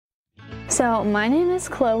So my name is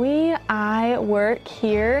Chloe. I work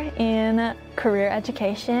here in career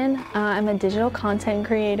education. I'm a digital content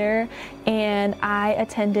creator and I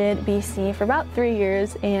attended BC for about 3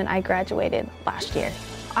 years and I graduated last year.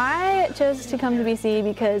 I chose to come to BC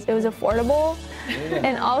because it was affordable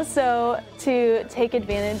and also to take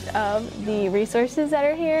advantage of the resources that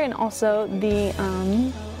are here and also the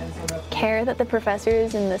care that the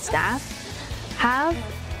professors and the staff have.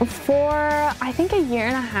 For I think a year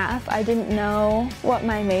and a half, I didn't know what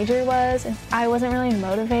my major was. And I wasn't really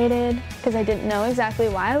motivated because I didn't know exactly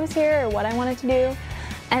why I was here or what I wanted to do.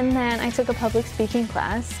 And then I took a public speaking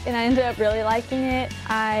class and I ended up really liking it.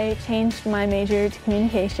 I changed my major to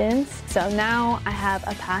communications. So now I have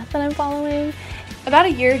a path that I'm following. About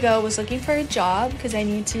a year ago, I was looking for a job because I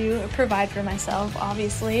need to provide for myself,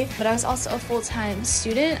 obviously. But I was also a full-time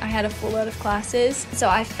student. I had a full load of classes. So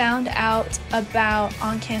I found out about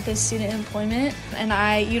on-campus student employment and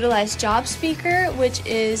I utilized Job Speaker, which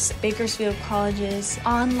is Bakersfield College's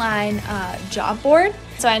online job board.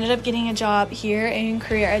 So I ended up getting a job here in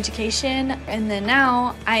career education, and then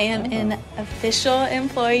now I am an official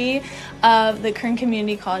employee of the Kern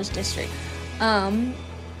Community College District.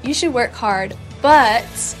 You should work hard,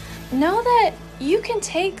 but know that you can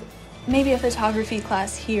take maybe a photography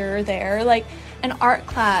class here or there, like an art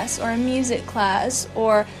class or a music class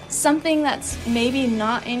or something that's maybe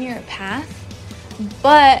not in your path,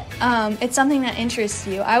 but it's something that interests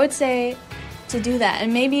you. I would say to do that,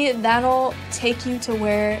 and maybe that'll take you to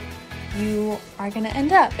where you are going to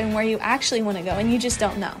end up and where you actually want to go and you just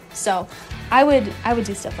don't know. So I would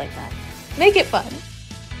do stuff like that. Make it fun.